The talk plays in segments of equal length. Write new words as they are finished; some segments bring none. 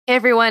Hey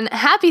everyone,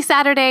 happy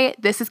Saturday.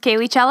 This is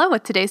Kaylee Chella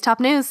with today's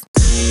top news.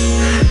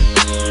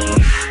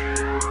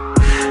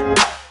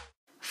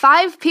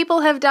 5 people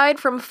have died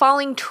from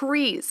falling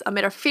trees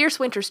amid a fierce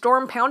winter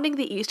storm pounding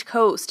the East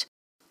Coast.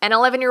 An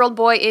 11-year-old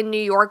boy in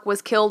New York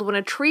was killed when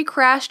a tree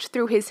crashed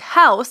through his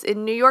house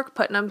in New York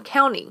Putnam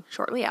County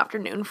shortly after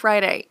noon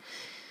Friday.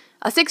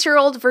 A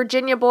 6-year-old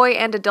Virginia boy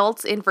and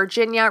adults in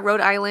Virginia,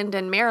 Rhode Island,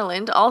 and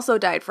Maryland also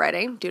died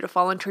Friday due to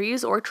fallen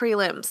trees or tree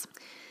limbs.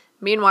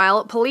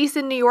 Meanwhile, police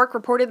in New York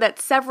reported that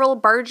several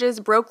barges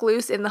broke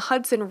loose in the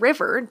Hudson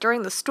River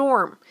during the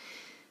storm.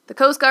 The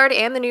Coast Guard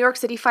and the New York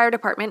City Fire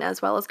Department,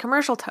 as well as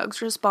commercial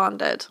tugs,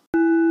 responded.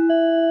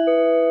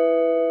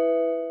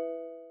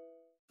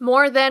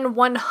 More than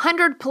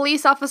 100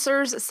 police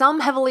officers, some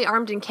heavily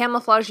armed in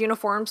camouflage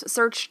uniforms,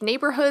 searched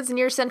neighborhoods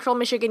near Central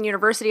Michigan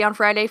University on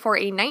Friday for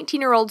a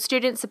 19-year-old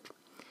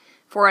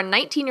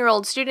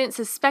student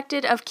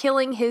suspected of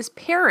killing his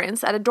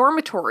parents at a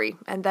dormitory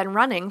and then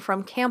running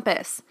from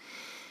campus.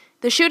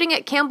 The shooting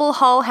at Campbell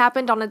Hall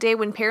happened on a day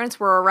when parents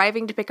were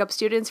arriving to pick up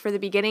students for the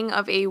beginning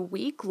of a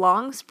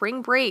week-long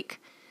spring break.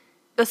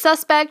 The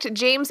suspect,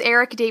 James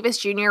Eric Davis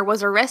Jr.,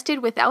 was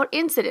arrested without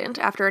incident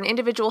after an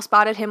individual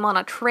spotted him on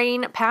a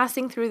train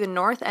passing through the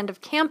north end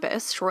of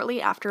campus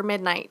shortly after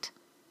midnight.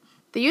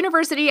 The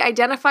university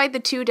identified the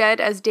 2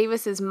 dead as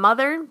Davis's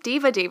mother,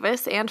 Diva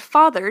Davis, and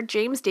father,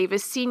 James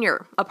Davis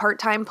Sr., a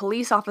part-time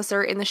police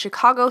officer in the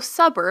Chicago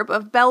suburb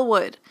of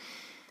Bellwood.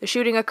 The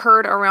shooting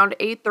occurred around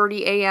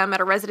 8:30 a.m.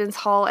 at a residence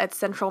hall at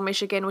Central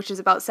Michigan, which is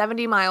about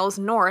 70 miles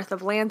north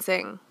of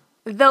Lansing.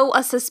 Though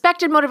a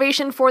suspected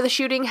motivation for the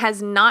shooting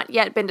has not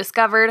yet been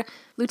discovered,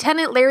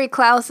 Lieutenant Larry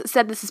Klaus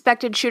said the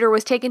suspected shooter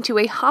was taken to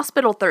a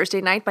hospital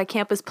Thursday night by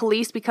campus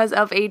police because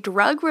of a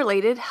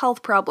drug-related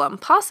health problem,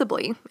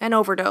 possibly an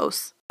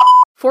overdose.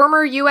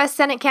 Former U.S.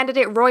 Senate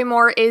candidate Roy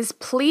Moore is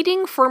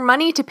pleading for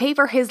money to pay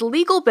for his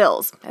legal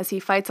bills as he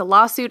fights a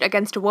lawsuit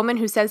against a woman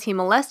who says he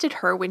molested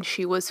her when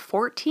she was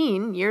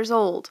 14 years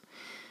old.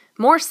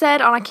 Moore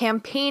said on a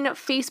campaign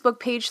Facebook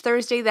page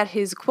Thursday that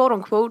his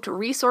quote-unquote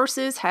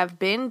resources have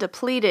been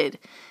depleted.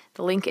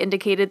 The link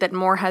indicated that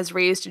Moore has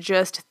raised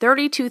just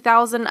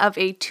 $32,000 of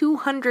a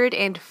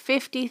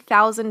 $250,000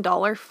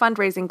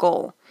 fundraising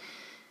goal.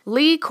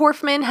 Lee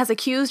Korfman has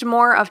accused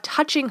Moore of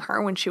touching her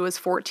when she was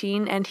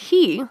 14, and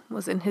he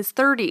was in his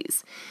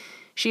 30s.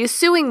 She is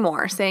suing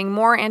Moore, saying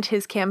Moore and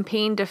his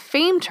campaign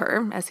defamed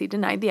her as he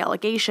denied the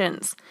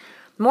allegations.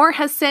 Moore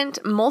has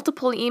sent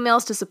multiple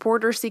emails to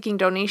supporters seeking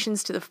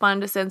donations to the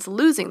fund since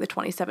losing the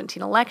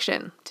 2017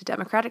 election to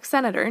Democratic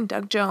Senator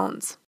Doug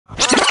Jones.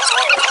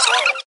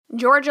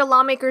 Georgia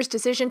lawmakers'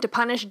 decision to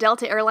punish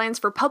Delta Airlines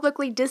for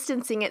publicly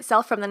distancing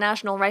itself from the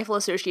National Rifle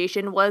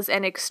Association was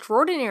an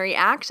extraordinary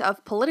act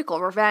of political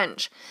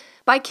revenge.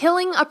 By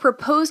killing a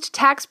proposed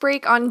tax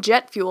break on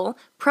jet fuel,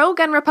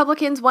 pro-gun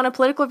Republicans won a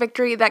political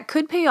victory that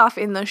could pay off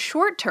in the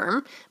short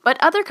term, but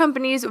other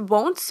companies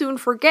won't soon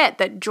forget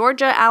that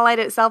Georgia allied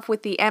itself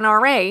with the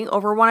NRA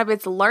over one of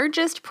its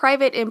largest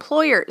private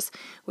employers,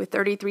 with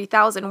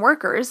 33,000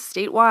 workers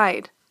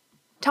statewide.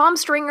 Tom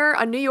Stringer,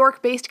 a New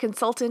York-based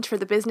consultant for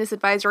the business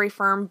advisory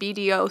firm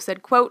BDO,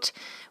 said, quote,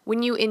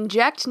 "When you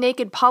inject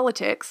naked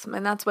politics,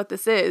 and that's what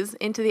this is,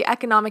 into the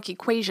economic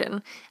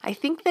equation, I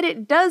think that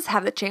it does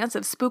have the chance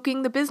of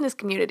spooking the business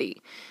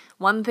community.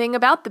 One thing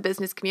about the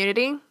business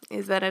community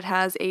is that it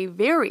has a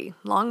very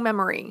long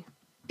memory."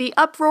 The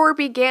uproar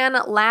began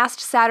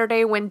last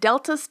Saturday when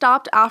Delta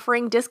stopped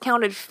offering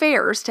discounted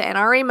fares to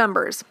NRA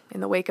members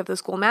in the wake of the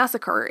school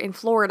massacre in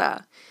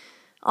Florida.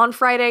 On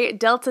Friday,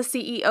 Delta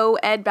CEO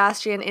Ed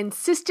Bastian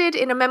insisted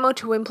in a memo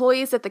to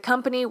employees that the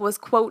company was,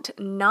 quote,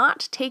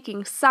 "not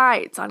taking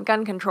sides on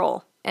gun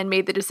control," and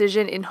made the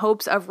decision in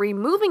hopes of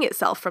removing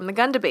itself from the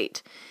gun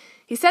debate.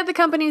 He said the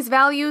company's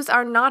values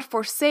are not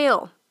for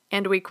sale,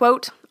 and we,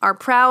 quote, "are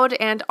proud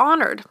and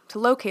honored to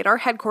locate our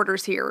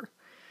headquarters here."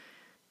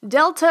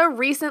 Delta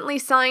recently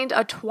signed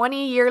a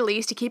 20-year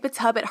lease to keep its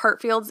hub at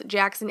Hartsfield's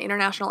Jackson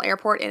International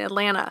Airport in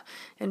Atlanta,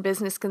 and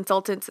business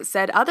consultants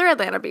said other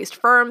Atlanta-based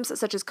firms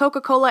such as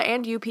Coca-Cola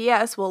and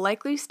UPS will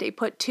likely stay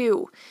put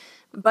too.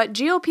 But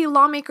GOP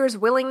lawmakers'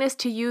 willingness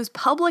to use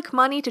public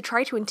money to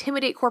try to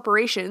intimidate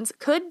corporations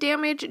could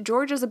damage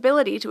Georgia's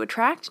ability to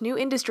attract new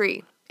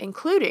industry,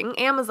 including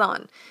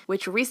Amazon,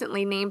 which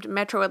recently named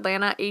Metro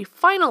Atlanta a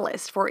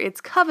finalist for its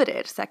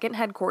coveted second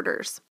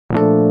headquarters.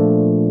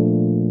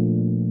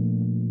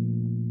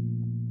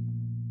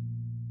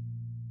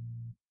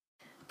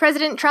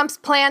 President Trump's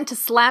plan to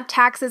slap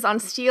taxes on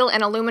steel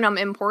and aluminum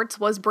imports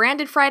was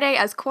branded Friday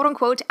as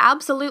quote-unquote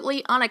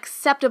absolutely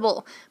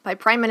unacceptable by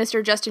Prime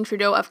Minister Justin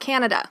Trudeau of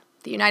Canada,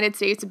 the United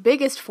States'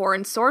 biggest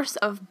foreign source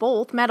of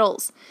both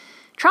metals.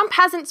 Trump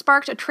hasn't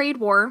sparked a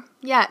trade war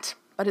yet,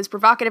 but his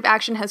provocative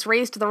action has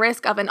raised the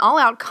risk of an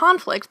all-out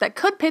conflict that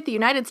could pit the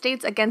United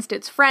States against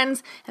its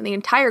friends and the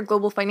entire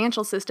global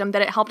financial system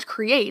that it helped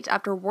create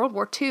after World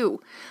War II.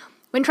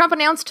 When Trump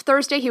announced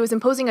Thursday he was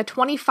imposing a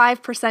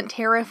 25%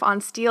 tariff on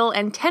steel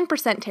and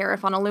 10%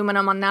 tariff on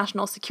aluminum on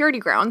national security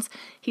grounds,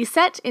 he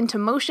set into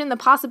motion the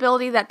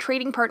possibility that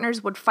trading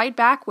partners would fight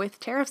back with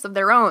tariffs of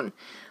their own.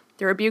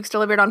 The rebukes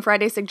delivered on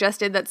Friday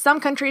suggested that some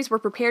countries were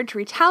prepared to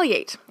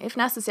retaliate, if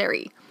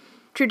necessary.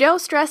 Trudeau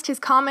stressed his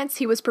comments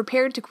he was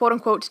prepared to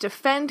quote-unquote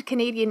defend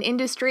Canadian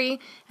industry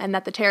and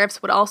that the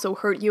tariffs would also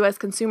hurt U.S.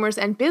 consumers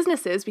and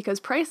businesses because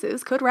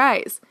prices could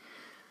rise.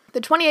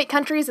 The 28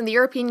 countries in the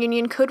European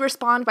Union could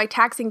respond by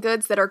taxing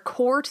goods that are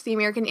core to the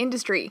American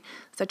industry,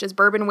 such as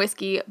bourbon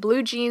whiskey,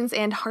 blue jeans,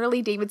 and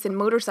Harley-Davidson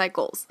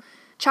motorcycles.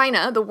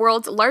 China, the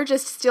world's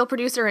largest steel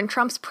producer and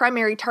Trump's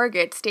primary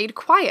target, stayed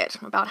quiet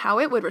about how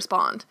it would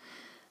respond.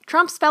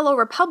 Trump's fellow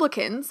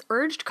Republicans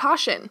urged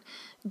caution.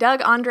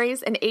 Doug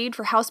Andres, an aide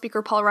for House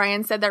Speaker Paul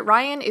Ryan, said that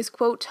Ryan is,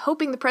 quote,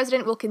 hoping the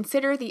president will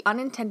consider the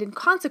unintended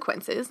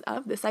consequences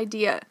of this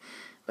idea.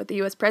 But the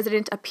U.S.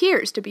 president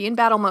appears to be in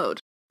battle mode.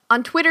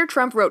 On Twitter,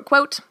 Trump wrote,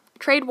 quote,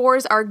 trade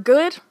wars are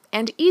good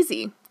and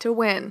easy to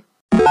win.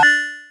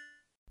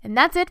 And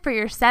that's it for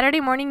your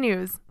Saturday morning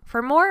news.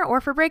 For more or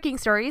for breaking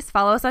stories,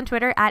 follow us on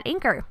Twitter at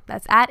Anchor.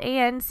 That's at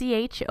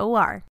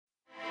ANCHOR.